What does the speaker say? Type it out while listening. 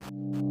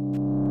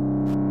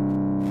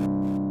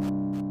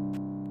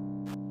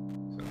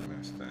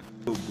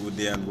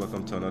day and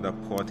welcome to another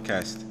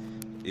podcast.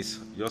 It's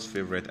your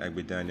favorite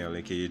Agbe Daniel,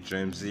 aka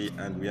Dreamzy,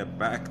 and we are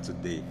back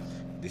today.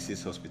 This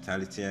is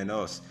Hospitality and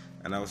Us.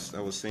 And I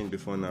was saying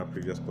before in our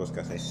previous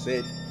podcast, I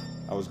said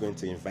I was going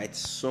to invite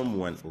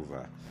someone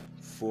over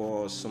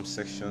for some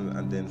section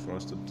and then for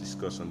us to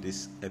discuss on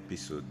this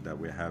episode that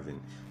we're having,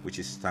 which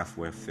is staff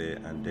welfare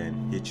and then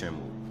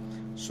HMO.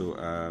 So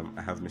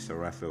I have Mr.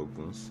 Raphael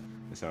Guns.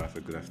 Mr.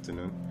 Raphael, good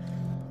afternoon.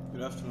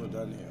 Good afternoon,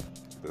 Daniel.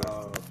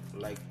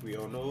 Like we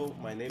all know,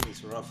 my name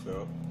is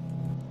Raphael.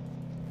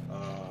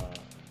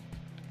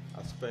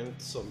 I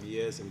spent some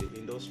years in the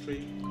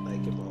industry,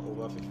 like about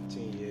over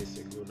 15 years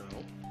ago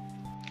now.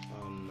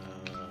 And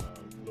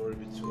glory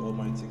be to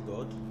Almighty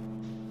God.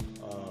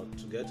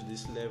 To get to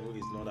this level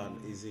is not an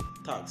easy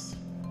task.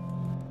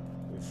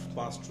 We've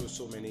passed through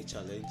so many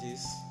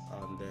challenges,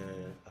 and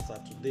as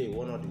of today,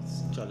 one of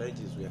these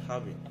challenges we're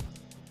having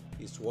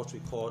is what we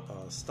call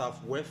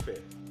staff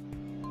welfare.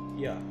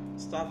 Yeah,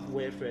 staff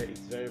welfare is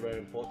very, very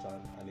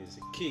important and is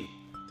a key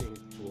thing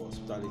to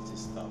hospitality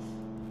staff.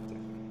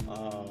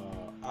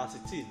 As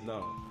it is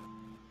now,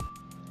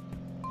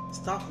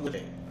 staff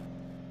welfare,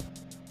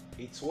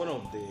 it's one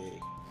of the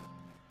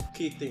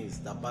key things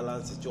that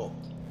balance the job,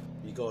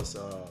 because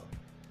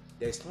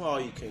there's no how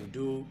you can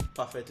do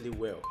perfectly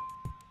well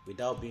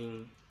without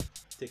being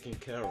taken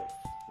care of.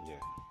 Yeah.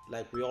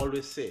 Like we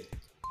always say,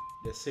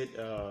 they said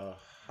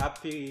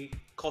happy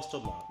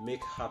customer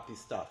make happy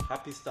staff,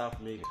 happy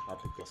staff make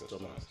happy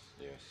customers.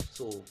 Yes.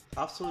 So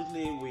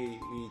absolutely,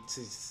 it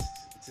is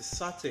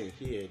certain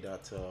here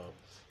that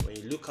when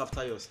you look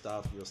after your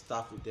staff will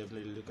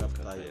definitely look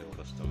after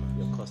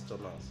your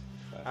customers.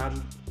 Right.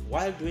 And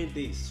while doing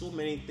this, so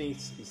many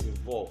things is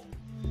involved.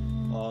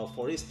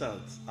 For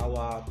instance,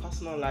 our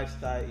personal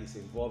lifestyle is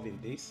involved in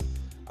this.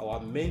 Our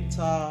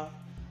mental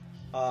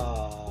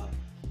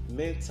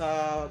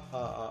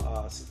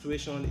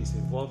situation is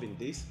involved in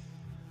this,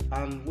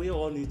 and we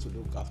all need to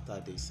look after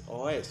this,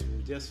 or else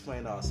we'll just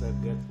find ourselves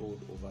get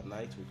old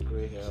overnight with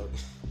grey hair,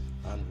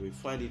 and we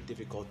find it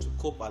difficult to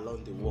cope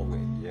along the walk.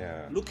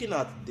 Yeah. Looking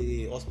at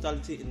the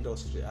hospitality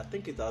industry, I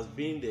think it has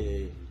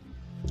been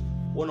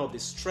one of the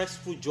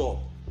stressful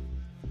jobs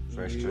in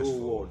the whole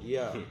world.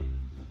 Yeah.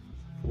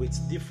 With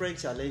different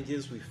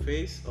challenges we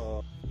face,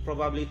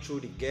 probably through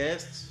the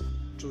guests,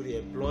 through the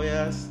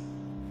employers,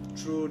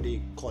 through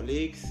the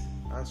colleagues,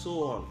 and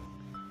so on.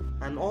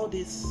 And all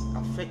this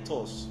affect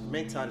us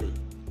mentally.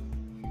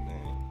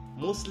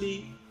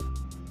 Mostly,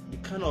 the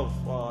kind of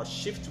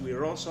shift we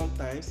run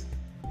sometimes,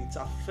 it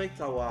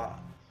affects our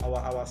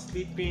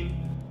sleeping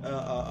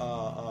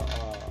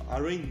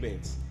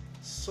arrangements.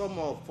 Some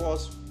of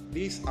us,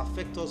 this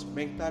affect us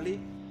mentally,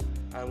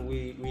 and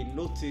we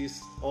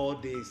notice all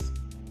this.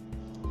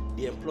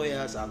 The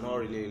employers are not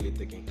really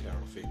taking care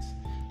of it.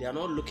 They are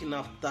not looking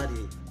after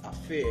the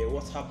affair,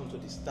 what's happened to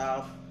the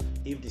staff,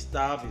 if the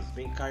staff is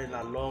being carried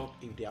along,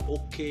 if they are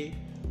okay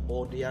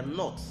or they are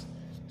not.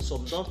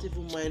 Some don't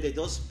even mind, they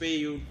just pay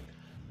you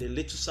the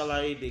little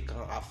salary they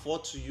can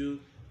afford to you.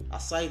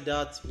 Aside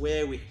that,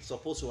 where we're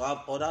supposed to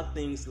have other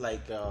things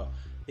like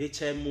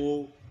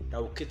HMO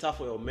that will cater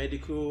for your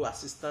medical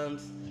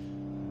assistance,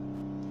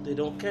 they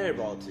don't care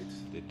about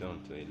it. They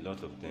don't. A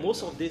lot of them.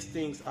 Most of these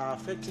things are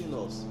affecting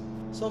us.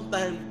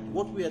 Sometimes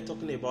what we are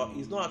talking about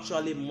is not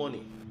actually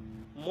money.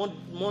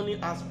 Money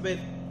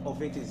aspect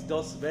of it is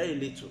just very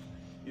little.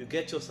 You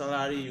get your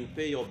salary, you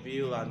pay your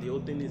bill, and the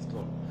whole thing is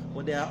gone.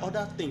 But there are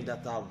other things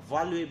that are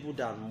valuable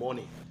than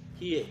money.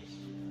 Here,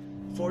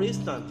 for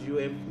instance, you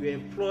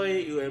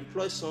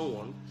employ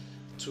someone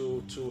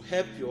to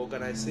help your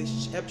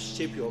organization, help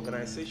shape your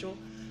organization,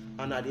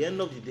 and at the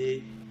end of the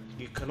day,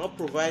 you cannot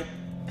provide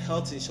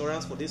health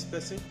insurance for this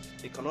person.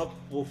 They cannot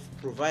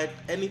provide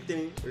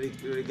anything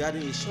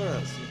regarding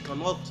insurance.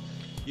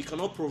 You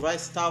cannot provide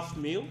staff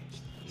meal.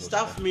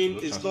 Staff meal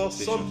is not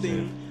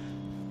something.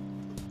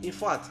 In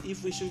fact,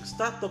 if we should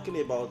start talking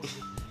about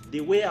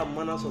the way and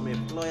manner some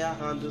employer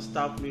handle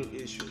staff meal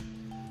issue,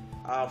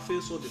 I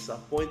feel so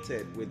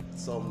disappointed with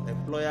some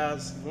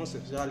employers, most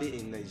especially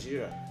in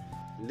Nigeria,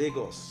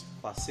 Lagos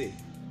per se.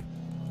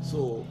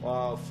 So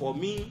for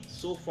me,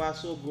 so far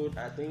so good.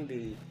 I think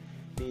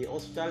the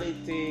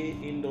hospitality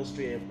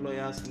industry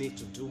employers need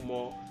to do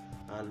more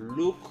and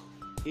look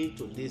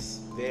into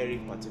this very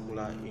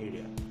particular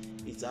area.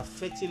 It's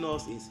affecting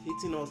us, it's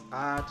hitting us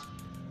hard,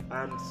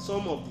 and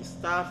some of the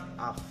staff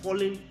are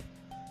falling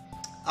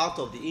out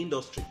of the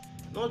industry.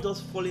 Not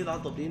just falling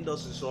out of the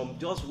industry, some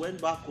just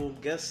went back home,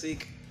 get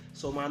sick,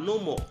 some are no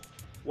more.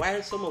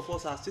 While some of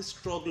us are still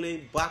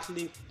struggling,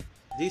 battling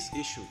this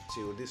issue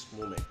till this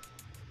moment.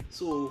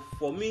 So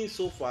for me,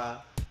 so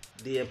far,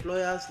 the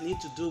employers need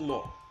to do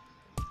more.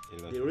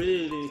 They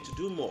really need to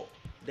do more.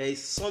 There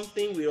is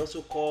something we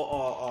also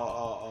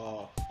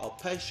call a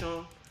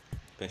pension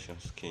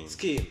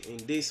scheme in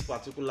this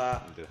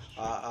particular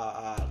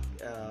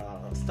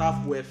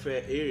staff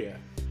welfare area,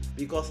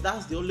 because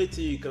that's the only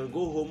thing you can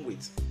go home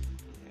with.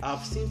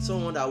 I've seen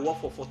someone that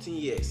worked for 14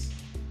 years.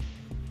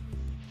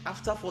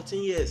 After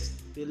 14 years,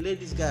 they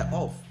laid this guy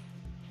off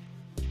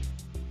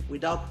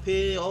without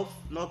pay off,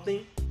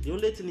 nothing. The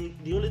only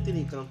thing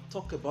he can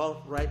talk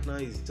about right now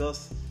is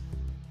just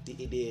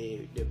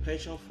the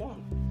pension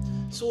fund.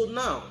 So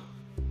now,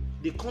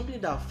 the company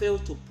that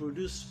failed to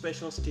produce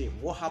pension scheme,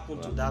 what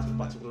happened to that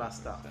particular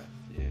staff?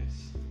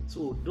 Yes.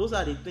 So those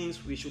are the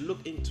things we should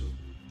look into.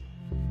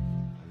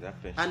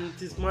 And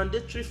it is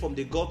mandatory from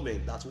the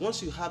government that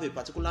once you have a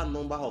particular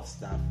number of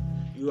staff,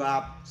 you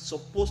are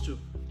supposed to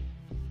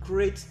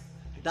create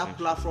that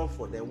platform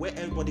for them where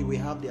everybody will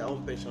have their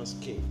own pension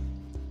scheme.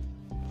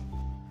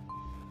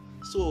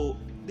 So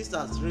this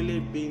has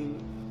really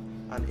been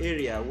an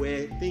area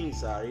where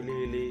things are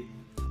really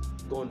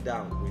gone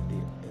down with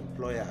the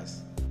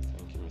employers.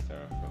 Thank you, Mr.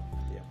 Raphael.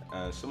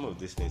 Yeah. Some of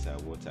these things are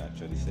what I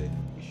actually said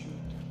we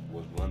should,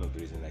 was one of the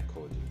reasons I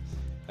called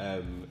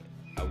you.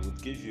 I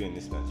would give you an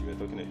instance. You're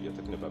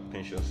talking about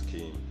pension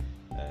scheme,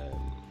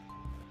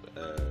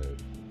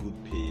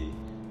 good pay,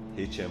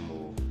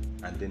 HMO,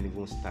 and then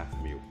even staff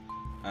meal.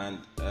 And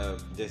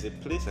there's a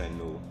place I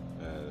know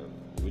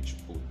which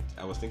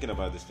I was thinking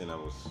about this thing. I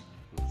was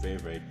very,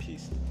 very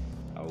pissed.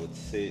 I would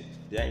say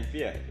they are in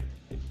VI,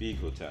 a big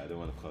hotel. I don't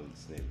want to call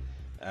its name,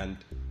 and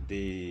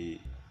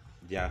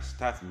their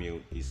staff meal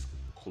is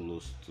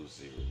close to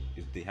zero.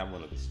 If they have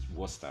one of the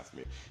worst staff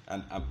meal,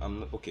 and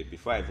I'm not, okay.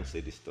 Before I even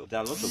say this stuff, there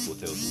are lots of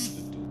hotels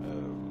who do.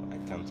 I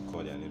can't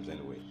call their names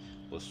anyway.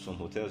 But some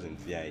hotels in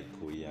VI,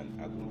 Koi, and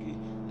Agungi,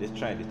 they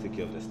take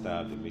care of the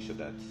staff. They make sure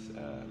that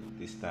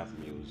the staff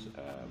meals,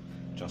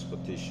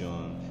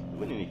 transportation,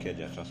 even in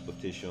Ikeja,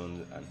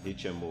 transportation and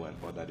HMO and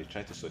all that, they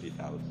try to sort it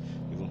out.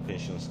 Even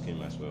pension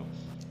scheme as well.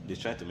 They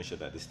try to make sure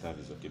that the staff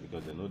is okay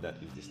because they know that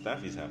if the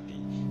staff is happy,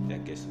 their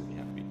guests will be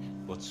happy.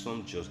 But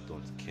some just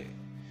don't care.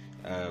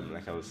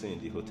 Like I was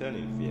saying, the hotel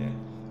in VI,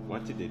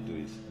 one thing they do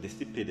is they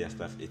still pay their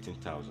staff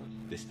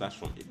 18,000. They start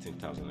from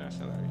 18,000 naira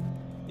salary.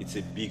 It's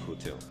a big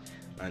hotel,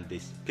 and they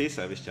pay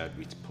service charge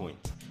with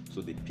points.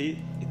 So they pay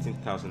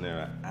 18,000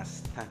 naira as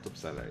startup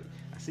salary,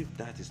 as if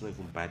that is not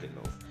even bad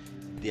enough.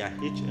 Their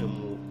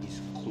HMO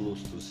is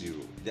close to zero.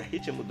 Their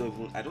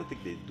HMO I don't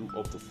think they do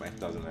up to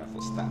 5,000 naira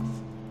for staff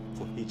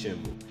for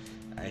HMO.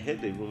 I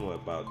heard a rumor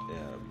about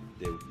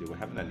they were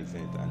having an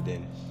event, and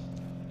then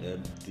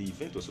the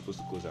event was supposed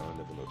to close around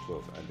 11 or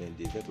 12, and then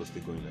the event was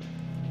still going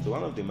on. So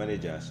one of the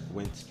managers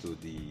went to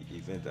the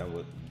event,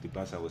 and the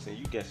bouncer was saying,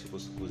 "You guys are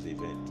supposed to close the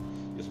event.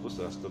 You're supposed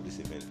to stop this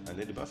event." And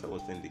then the bouncer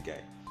was telling the guy,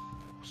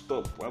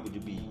 "Stop! Why would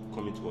you be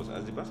coming to us?"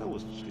 As the bouncer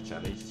was to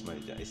challenge his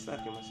manager, he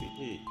slapped him and said,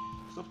 "Hey,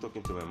 stop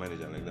talking to my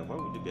manager like that. Why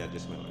would you be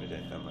addressing my manager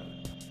in that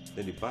manner?"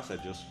 Then the bouncer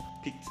just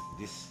picked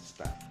this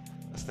staff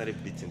and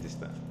started beating the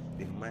staff.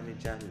 The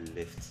manager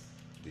left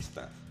the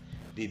staff.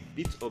 They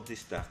beat up the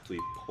staff to a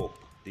pulp.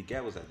 The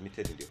guy was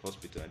admitted in the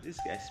hospital, and this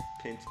guy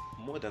spent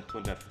more than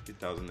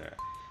 250,000 naira.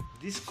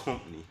 This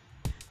company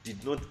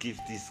did not give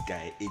this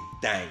guy a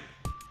dime,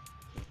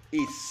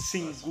 a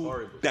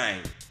single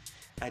dime.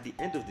 At the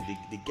end of the day,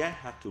 the guy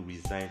had to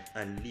resign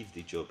and leave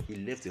the job. He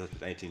left the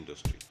hospitality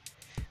industry.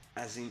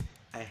 As in,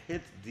 I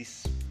heard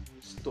this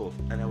stuff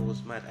and I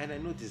was mad. And I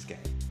know this guy.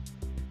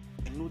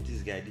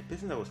 The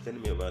person that was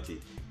telling me about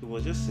it, he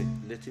was just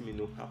letting me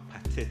know how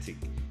pathetic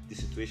the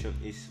situation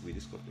is with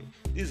this company.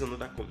 This is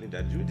another company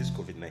that during this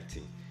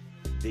COVID-19,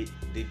 they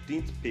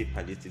didn't pay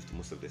palliative to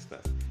most of the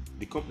staff.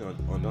 The company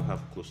will not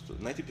have close to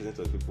 90%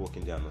 of the people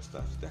working there are not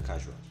staff, they're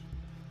casuals.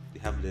 They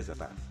have less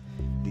staff.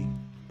 The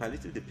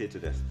palliative they paid to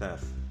their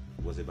staff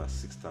was about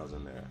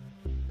 6,000 naira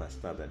per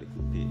staff that they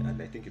could pay,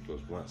 and I think it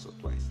was once or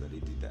twice that they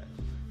did that.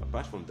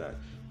 Apart from that,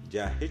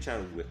 their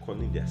HR were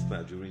calling their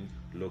staff during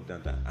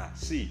lockdown that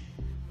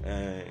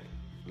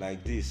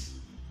like this,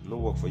 no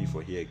work for you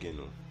for here again.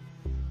 No.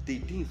 They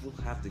didn't even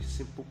have the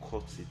simple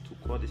courtesy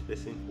to call this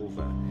person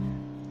over,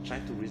 try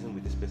to reason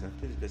with this person,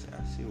 tell this person,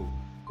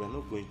 we are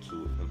not going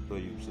to employ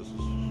you, so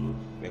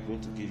we are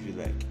going to give you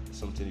like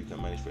something you can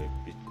manage for a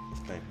bit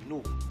of time.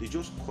 No, they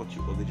just cut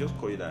you, or they just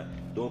call you that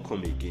don't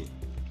come again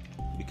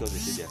because they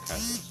say they are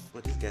casuals.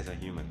 But these guys are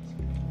humans.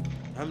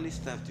 How many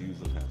staff do you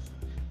even have?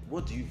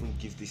 What do you even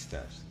give these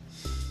staffs?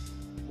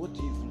 What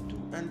do you even do?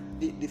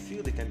 And they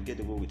feel they can get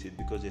away with it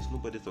because there's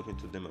nobody talking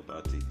to them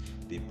about it.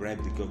 They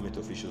bribe the government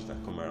officials that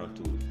come around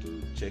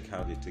to check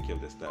how they take care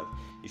of their staff.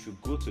 If you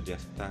go to their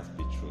staff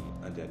bedroom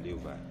and their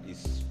layover,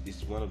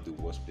 it's one of the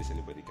worst places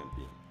anybody can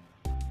be.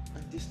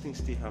 And these things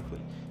still happen.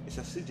 It's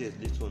as if there's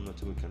little or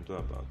nothing we can do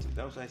about it.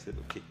 That's why I said,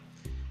 okay,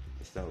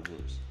 Mr.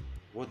 Oguns,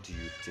 what do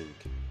you think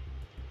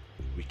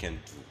we can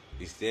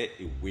do? Is there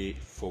a way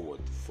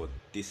forward for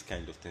this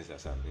kind of things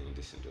that's happening in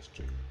this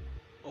industry?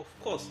 Of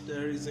course,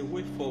 there is a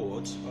way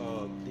forward.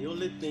 The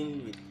only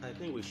thing I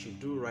think we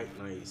should do right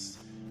now is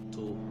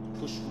to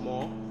push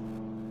more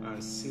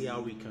and see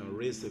how we can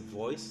raise the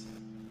voice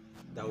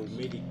that will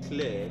make it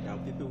clear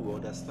that people will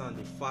understand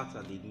the fact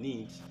and the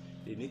need.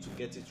 They need to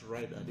get it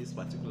right at this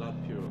particular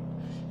period.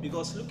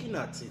 Because looking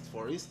at it,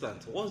 for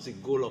instance, what's the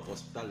goal of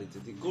hospitality?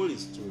 The goal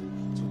is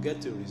to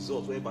get a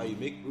result whereby you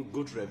make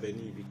good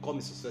revenue, you become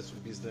a successful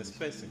business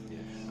person.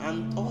 Yes.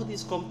 And all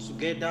this comes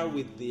together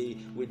with the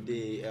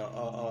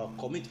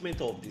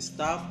commitment of the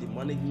staff, the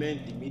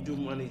management, the middle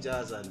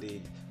managers, and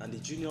the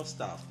junior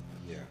staff.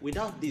 Yeah.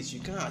 Without this, you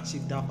can't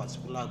achieve that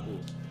particular goal.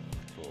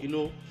 Cool. You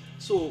know,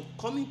 so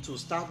coming to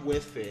staff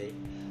welfare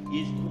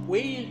is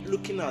when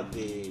looking at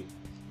the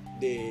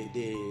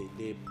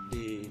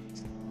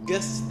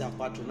guests that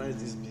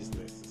patronize these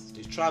businesses,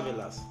 the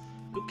travelers,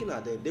 looking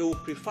at them, they will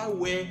prefer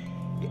where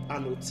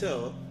an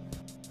hotel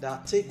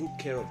that take good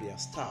care of their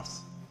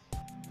staffs.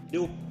 They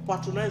will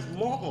patronize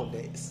more on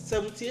the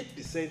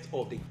 78%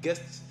 of the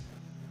guests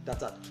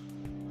that are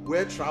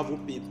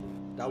well-traveled people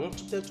that want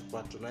to tend to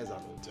patronize an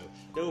hotel.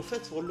 They will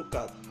first of all look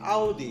at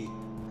how the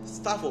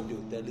staff of the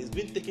hotel is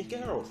being taken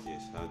care of,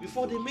 Yes,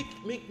 before they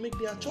make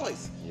their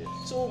choice. Yes.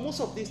 So most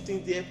of these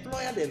things, the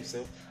employer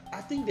themselves,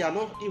 I think they are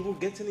not even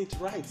getting it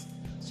right.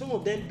 Some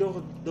of them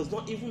does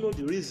not even know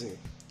the reason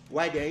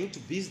why they are into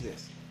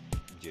business.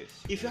 Yes.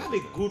 If you have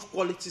a good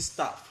quality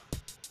staff,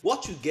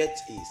 what you get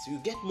is you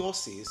get more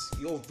sales,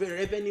 your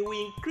revenue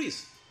will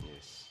increase.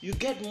 Yes. You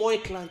get more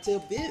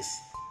clientele base.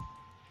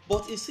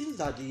 But it seems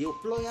that the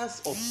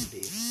employers of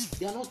today,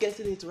 they are not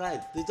getting it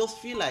right. They just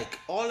feel like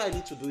all I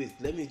need to do is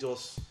let me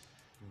just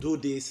do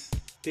this,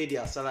 pay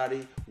their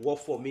salary, work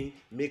for me,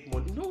 make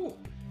money. No.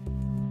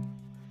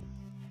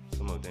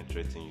 Some of them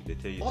threaten you. They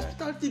tell you that.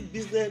 Hospitality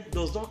business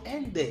does not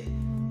end there.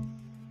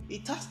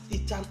 It's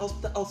an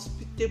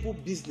hospitable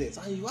business,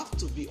 and you have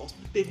to be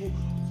hospitable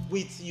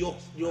with your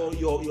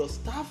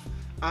staff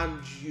and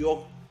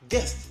your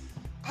guests.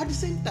 At the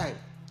same time,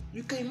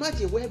 you can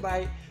imagine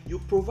whereby you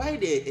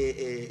provide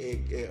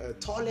a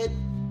toilet,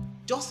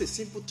 just a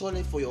simple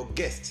toilet for your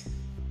guest.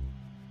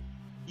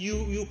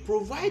 You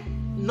provide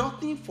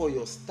nothing for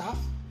your staff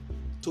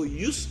to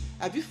use.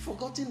 Have you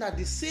forgotten that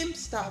the same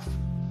staff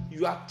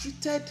you are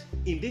treated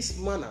in this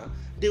manner,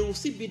 they will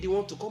still be the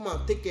one to come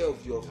and take care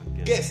of your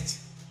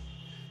guests?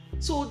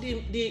 So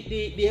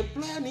the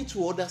employer needs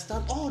to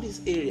understand all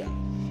this area.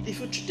 If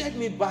you treated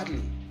me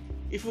badly,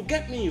 if you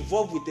get me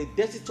involved with a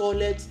dirty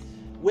toilet,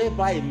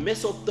 whereby a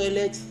mess up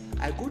toilet,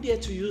 I go there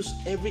to use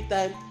every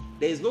time,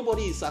 there is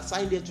nobody is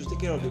assigned there to take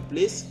care of the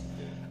place,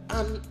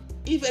 and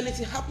if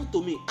anything happened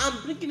to me,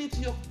 I'm bringing it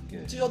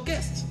to your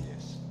guest.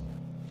 Yes.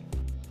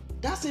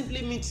 That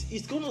simply means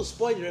it's going to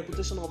spoil the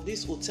reputation of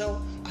this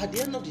hotel at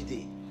the end of the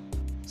day.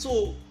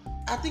 So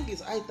I think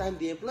it's high time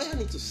the employer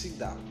needs to sit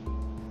down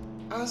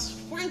and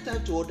find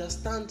time to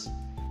understand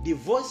the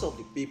voice of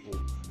the people,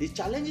 the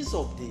challenges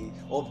of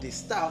the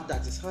staff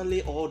that is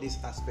handling all these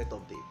aspects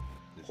of the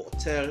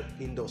hotel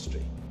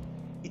industry.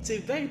 It's a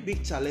very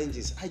big challenge.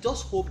 I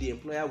just hope the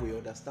employer will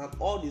understand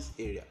all this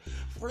area.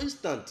 For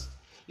instance,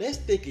 let's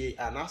take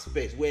an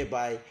aspect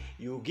whereby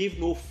you give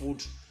no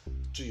food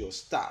to your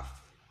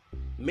staff.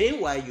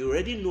 Meanwhile, you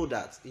already know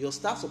that your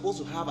staff is supposed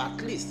to have at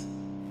least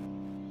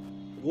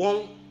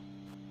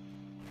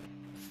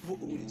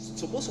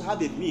supposed to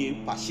have a meal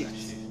per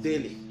shift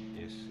daily.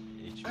 Yes.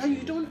 And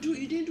you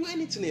didn't do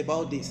anything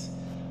about this.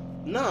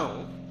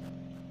 Now,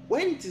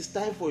 when it is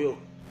time for your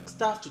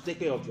staff to take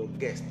care of your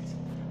guests,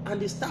 and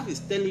the staff is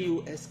telling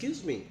you,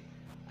 excuse me,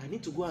 I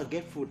need to go and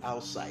get food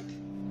outside.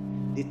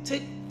 They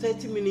take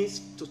 30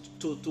 minutes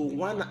to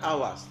 1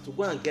 hour to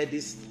go and get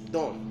this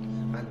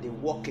done, and they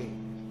walk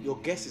in. Your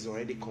guest is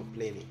already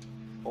complaining.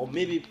 Or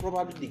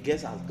probably the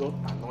guest has got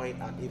annoyed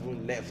and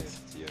even left.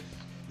 Yes.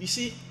 You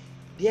see,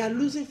 they are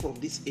losing from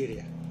this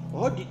area.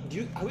 Or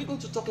are we going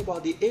to talk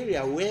about the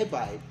area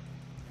whereby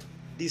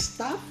the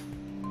staff,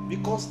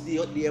 because the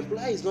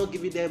employer is not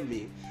giving them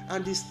meal,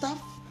 and the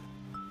staff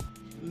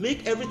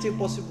make everything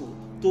possible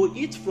to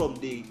eat from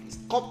the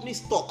company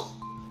stock,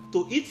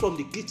 to eat from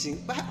the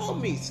kitchen? By all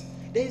means,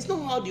 there is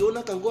no how the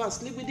owner can go and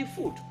sleep with the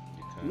food.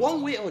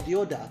 One way or the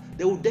other,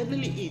 they will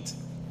definitely eat.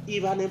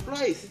 If an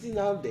employee is sitting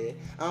down there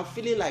and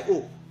feeling like,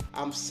 oh,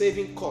 I'm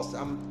saving costs,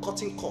 I'm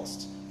cutting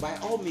costs, by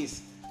all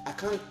means, I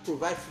can't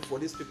provide food for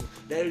these people,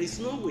 there is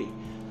no way.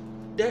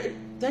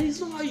 There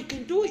is no how you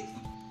can do it.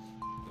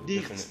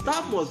 The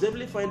staff must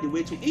definitely find a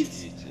way to eat.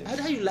 Yes.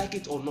 Either you like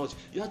it or not.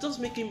 You are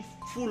just making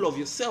fool of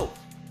yourself.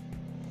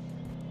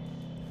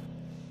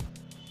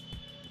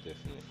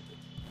 Definitely.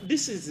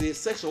 This is a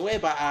section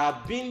whereby I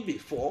have been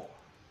before.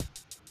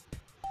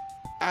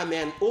 I'm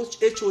an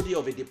HOD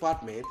of a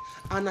department,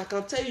 and I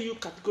can tell you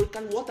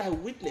categorically what I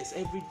witness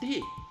every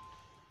day.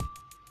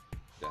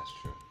 That's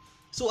true.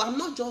 So I'm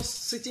not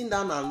just sitting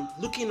down and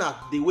looking at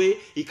the way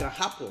it can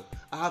happen.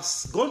 I have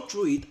gone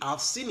through it, I've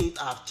seen it,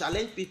 I've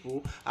challenged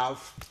people, I've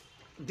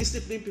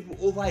disciplined people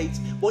over it,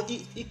 but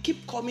it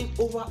keeps coming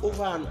over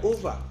and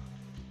over.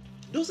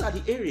 Those are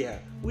the areas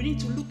we need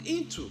to look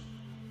into.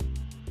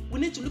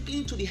 We need to look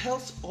into the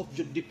health of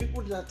the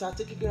people that are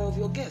taking care of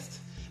your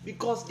guests,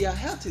 because their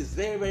health is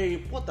very, very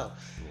important.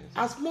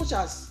 As much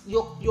as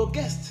your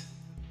guest.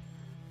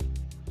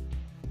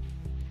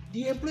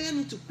 The employer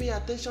needs to pay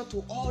attention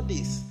to all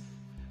this.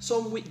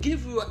 Some will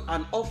give you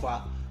an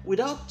offer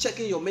without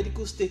checking your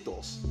medical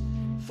status,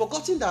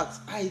 forgetting that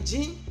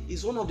hygiene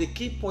is one of the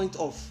key points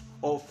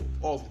of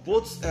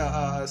both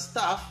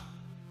staff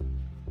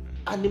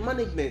and the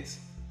management,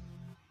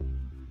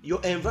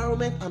 your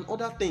environment and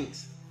other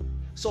things.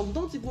 Some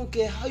don't even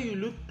care how you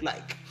look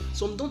like.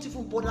 Some don't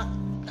even bother.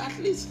 At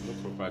least, No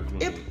proper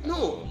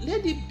grooming.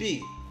 let it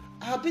be.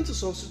 I have been to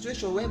some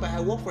situation whereby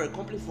I work for a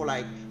company for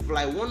like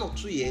 1 or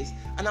 2 years,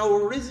 and I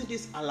will raise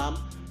this alarm.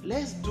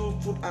 Let's do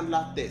food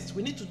handler test.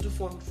 We need to do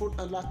food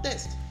handler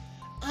test,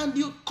 and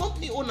the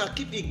company owner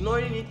keep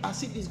ignoring it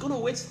as if it's gonna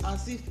waste,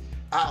 as if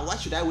why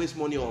should I waste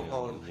money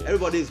on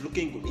everybody is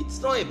looking good? It's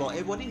not about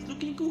everybody is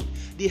looking good.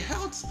 The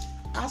health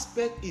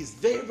aspect is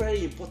very,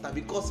 very important,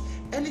 because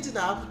anything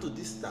that happens to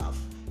this staff,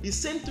 the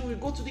same thing will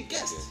go to the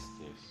guest.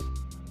 Yes.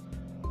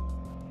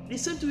 The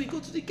same thing will go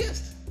to the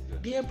guest.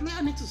 The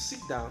employer needs to sit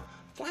down,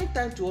 find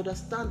time to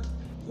understand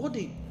what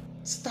the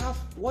staff,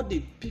 what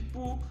the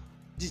people,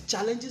 the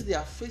challenges they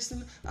are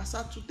facing as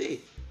of today.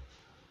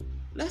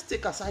 Let's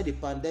take aside the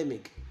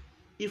pandemic.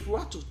 If we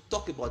are to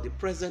talk about the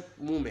present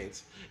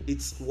moment,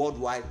 it's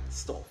worldwide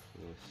stuff.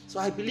 So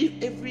I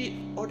believe every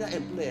other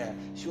employer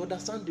should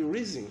understand the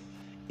reason.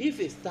 If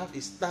a staff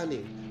is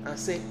standing and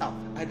saying,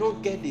 I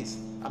don't get this,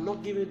 I'm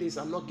not giving this,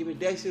 I'm not giving,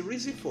 there is a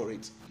reason for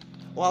it.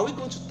 Or are we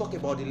going to talk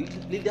about the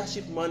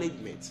leadership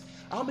management?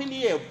 How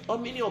many of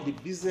the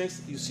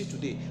business you see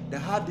today that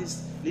have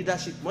this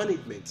leadership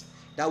management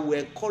that will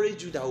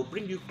encourage you, that will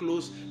bring you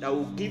close, that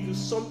will give you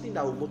something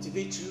that will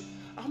motivate you?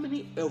 How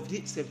many of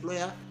these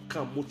employer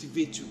can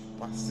motivate you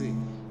per se?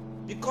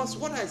 Because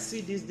what I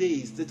see these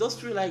days, they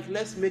just feel like,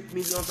 let's make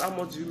millions. How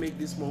much do you make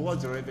this month?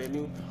 What's the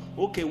revenue?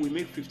 Okay, we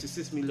make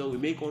 56 million, we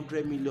make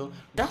 100 million.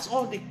 That's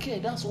all they care.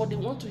 That's what they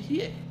want to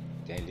hear.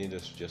 They're in the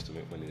industry just to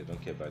make money. They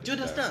don't care about it. Do you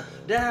understand?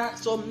 There are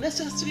some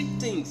necessary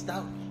things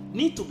that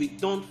need to be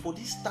done for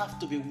this staff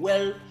to be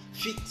well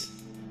fit,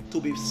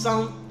 to be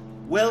sound,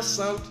 well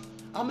sound.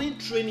 How many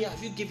training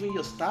have you given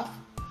your staff?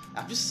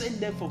 Have you sent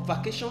them for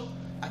vacation?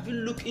 Have you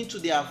looked into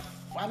their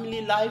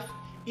family life?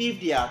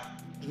 If they are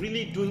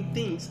really doing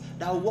things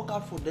that will work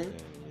out for them?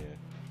 Yeah.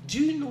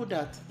 Do you know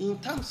that in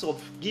terms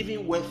of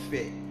giving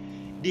welfare,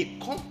 the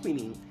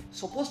company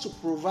supposed to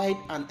provide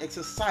an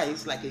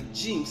exercise like a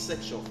gym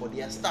section for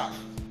their staff,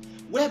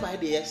 whereby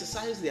they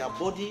exercise their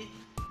body.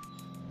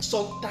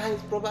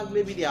 Sometimes probably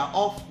maybe they are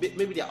off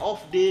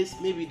days,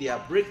 maybe they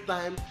are break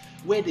time,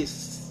 where they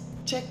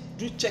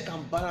do check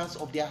and balance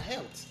of their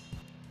health.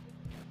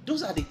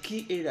 Those are the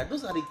key areas.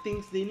 Those are the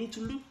things they need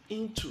to look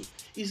into.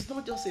 It's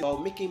not just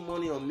about making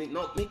money or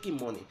not making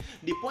money.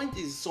 The point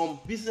is, some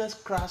business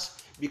crash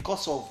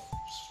because of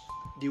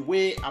the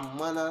way and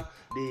manner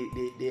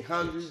they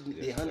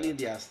handle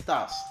their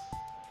staffs.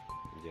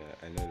 Yeah,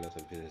 I know a lot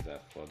of businesses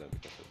that fall down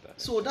because of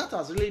that. So that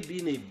has really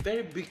been a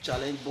very big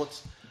challenge.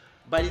 But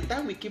by the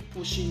time we keep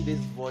pushing this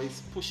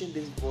voice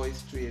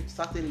to a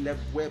certain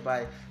level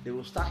whereby they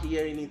will start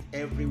hearing it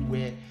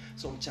everywhere,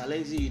 some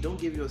challenges, you don't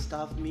give your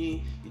staff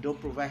meal, you don't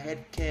provide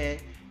health care,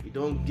 you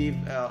don't give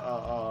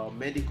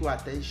medical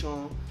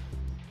attention.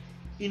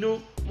 You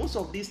know, most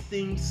of these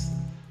things,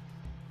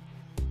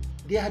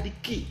 they are the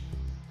key.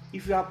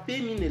 If you are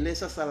paying me a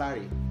lesser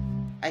salary,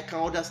 I can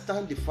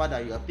understand the fact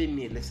that you are paying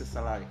me a lesser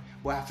salary,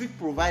 but have you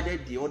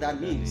provided the other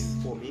needs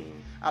for me?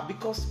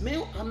 Because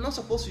I'm not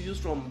supposed to use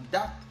from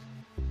that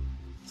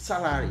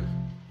salary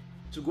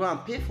to go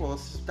and pay for a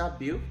start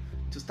bill,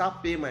 to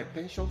start paying my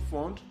pension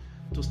fund,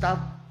 to start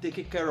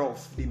taking care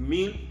of the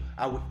meal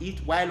I will eat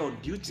while on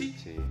duty.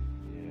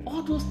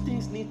 All those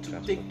things need to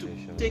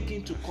take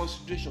into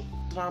consideration,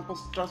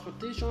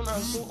 transportation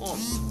and so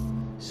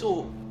on.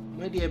 So,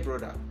 my dear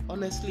brother,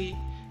 honestly,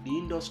 the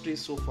industry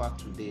so far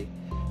today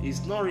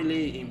is not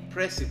really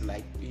impressive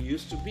like it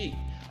used to be.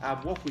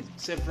 I've worked with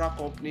several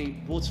companies,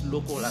 both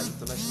local and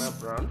international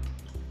brand.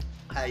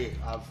 I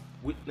have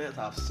witnessed,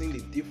 I've seen the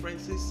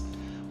differences,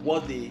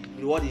 what the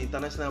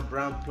international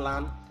brand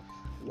plan,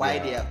 why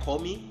they are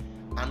coming,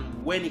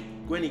 and when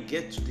it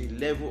gets to the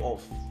level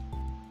of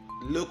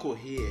local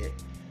here,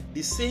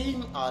 the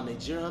same are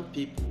Nigerian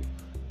people,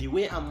 the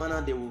way and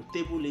manner they will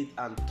table it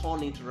and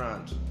turn it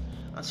around.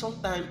 And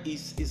sometimes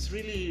it's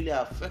really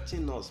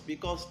affecting us,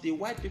 because the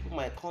white people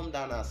might come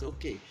down and say,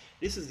 okay,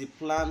 this is the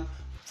plan,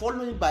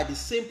 following by the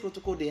same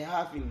protocol they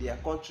have in their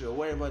country or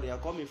wherever they are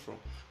coming from.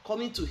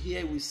 Coming to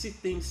here, we see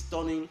things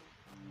turning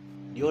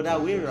the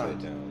other way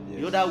around.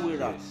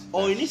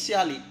 Or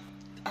initially,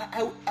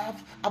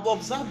 I've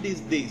observed these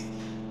days,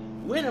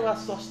 whenever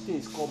such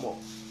things come up,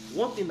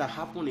 one thing that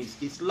happened is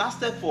it's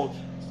lasted for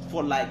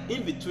like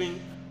in between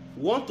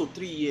 1 to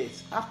 3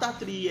 years.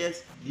 After 3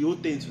 years, the whole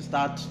things will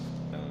start.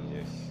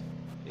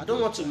 I don't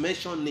want to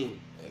mention name.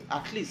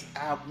 At least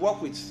I have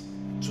worked with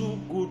 2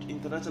 good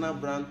international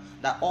brands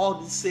that all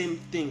the same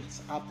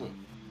things happen.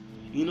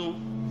 You know.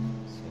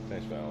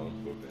 Sometimes we are our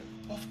own problem.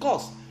 Of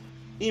course,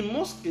 in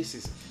most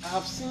cases, I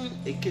have seen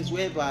a case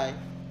whereby,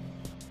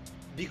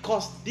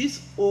 because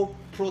this whole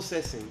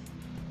processing,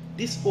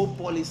 this whole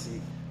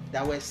policy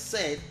that were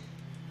set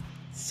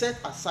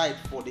aside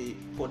for the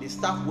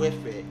staff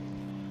welfare,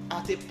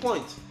 at a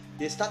point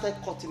they started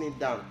cutting it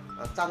down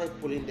and started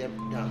pulling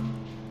them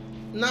down.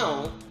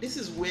 Now, this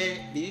is where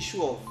the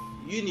issue of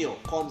union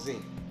comes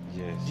in.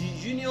 Yes.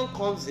 The union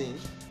comes in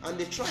and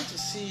they try to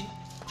see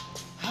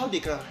how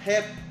they can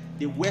help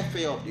the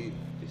welfare of the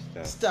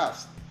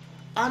staffs.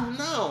 And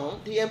now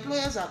the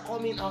employers are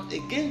coming out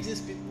against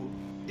these people.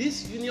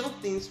 These union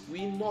things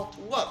will not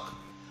work.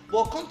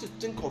 But come to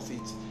think of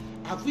it,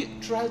 have we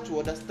tried to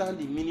understand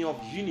the meaning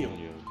of union?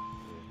 Yes.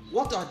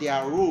 What are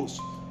their roles?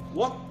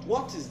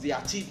 What is the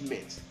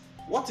achievement?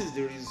 What is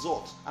the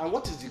result? And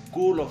what is the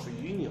goal of a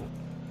union?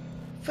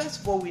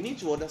 First of all, we need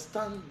to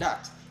understand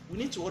that. We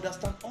need to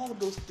understand all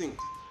those things.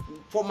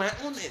 For my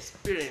own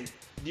experience,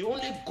 the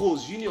only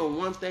goals union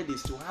wanted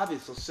is to have a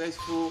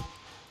successful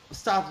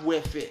staff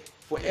welfare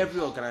for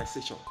every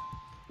organization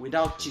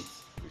without cheat.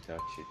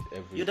 Without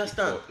cheat. You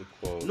understand?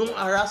 Equal, no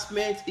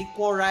harassment,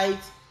 equal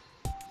rights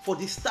for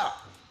the staff.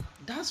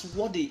 That's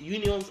what the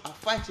unions are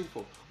fighting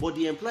for. But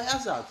the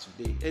employers of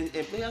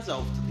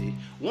today,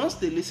 once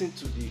they listen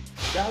to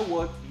that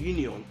word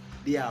union,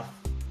 they are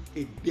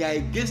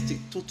against it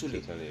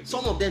totally.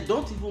 Some of them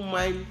don't even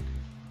mind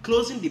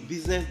closing the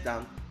business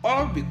down,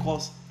 all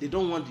because they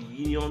don't want the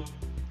union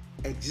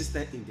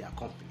existent in their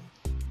company.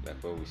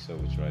 Like what we saw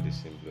with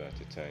Radisson Blue at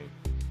the time,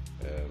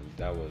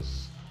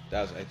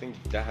 I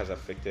think that has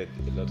affected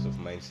a lot of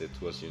mindset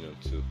towards union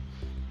too.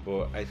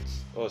 But I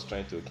was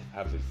trying to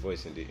have a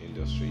voice in the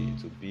industry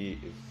to be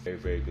a very,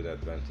 very good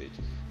advantage.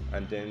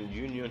 And then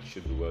union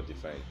should be well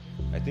defined.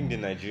 I think the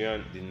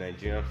Nigerian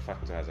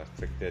factor has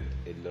affected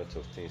a lot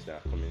of things that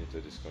are coming into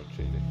this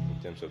country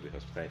in terms of the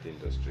hospitality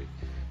industry.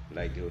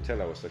 Like the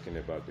hotel I was talking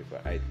about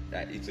before,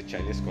 it's a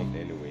Chinese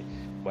company anyway,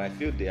 but I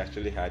feel they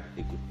actually had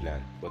a good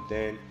plan. But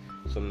then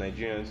some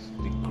Nigerians,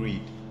 the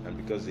greed, and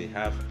because they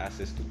have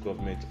access to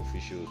government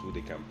officials who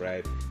they can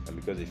bribe, and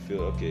because they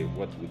feel, okay,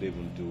 what would they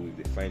even do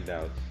if they find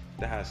out,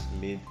 that has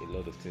made a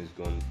lot of things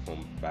gone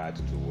from bad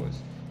to worse.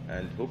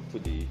 And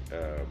hopefully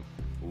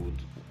we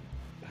would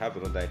have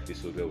another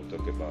episode where we'll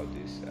talk about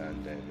this,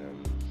 and then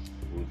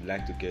we would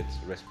like to get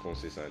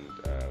responses and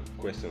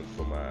questions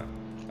from our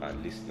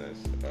listeners.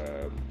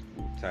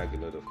 We'll tag a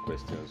lot of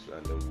questions,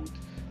 and then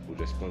we'll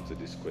respond to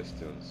these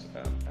questions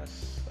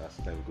as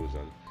time goes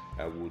on.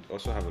 I would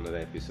also have another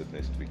episode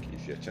next week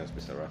if you have a chance,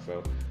 Mr.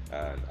 Raphael,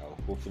 and I'll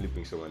hopefully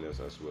bring someone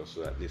else as well,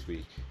 so at least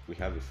we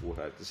have a full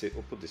heart. It's an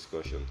open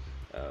discussion.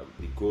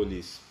 The goal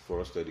is for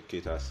us to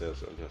educate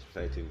ourselves on the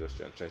hospitality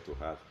industry and try to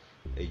have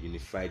a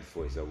unified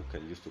voice that we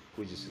can use to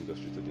push this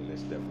industry to the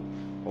next level.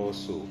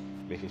 Also,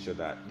 making sure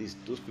that at least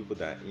those people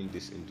that are in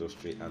this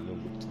industry are not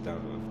looked down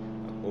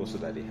on, and also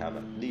that they have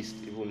at least,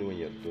 even when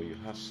you're done, you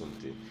have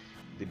something.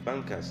 The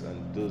bankers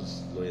and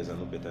those lawyers are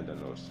no better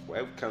than us.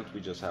 Why can't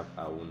we just have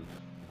our own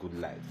good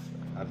life,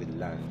 have a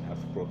land, have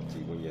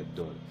property when you're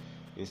done?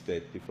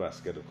 Instead, people are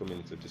scared of coming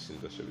into this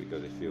industry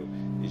because they feel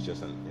it's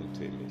just an end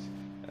to a means,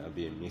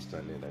 be a means to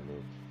an end.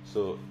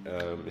 So,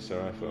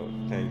 Mr. Raphael,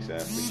 thanks. I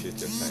appreciate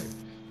your time,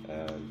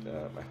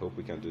 and I hope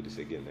we can do this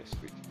again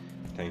next week.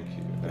 Thank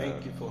you.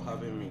 Thank you for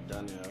having me,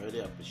 Daniel. I really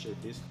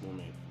appreciate this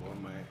moment. But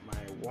my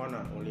one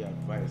and only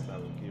advice I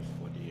will give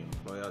for the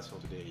employers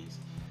of today is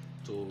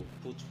to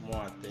put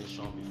more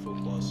attention, be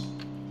focused,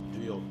 do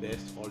your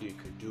best, all you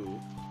could do.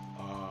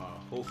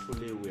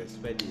 Hopefully, we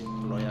expect the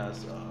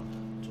employers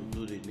to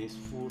do the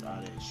needful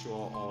and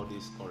ensure all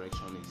this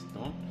correction is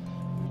done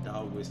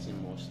without wasting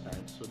much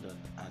time, so that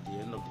at the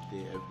end of the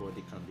day,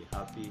 everybody can be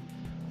happy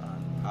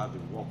and have a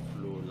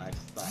workflow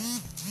lifestyle.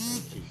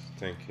 Thank you.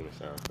 Thank you,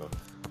 Mr. Raphael.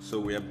 So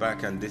we are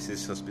back, and this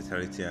is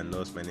Hospitality and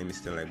Us. My name is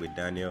still with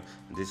Daniel.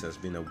 This has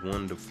been a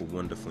wonderful,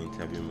 wonderful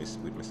interview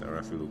with Mr.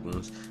 Raphael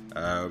Oguns.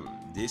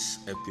 This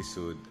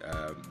episode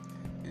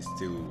is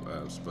still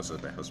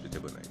sponsored by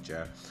Hospitable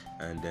Nigeria,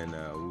 and then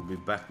we'll be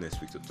back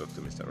next week to talk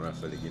to Mr.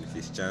 Raphael again if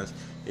it's chance.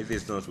 If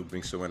it's not, we'll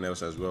bring someone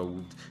else as well.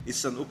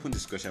 It's an open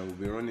discussion. We'll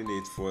be running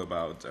it for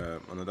about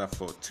another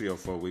 3 or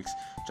 4 weeks,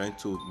 trying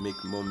to make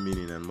more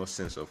meaning and more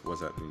sense of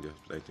what's happening in the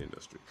hospitality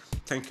industry.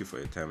 Thank you for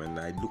your time, and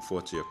I look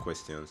forward to your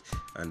questions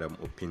and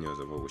opinions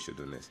of what we should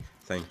do next.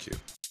 Thank you.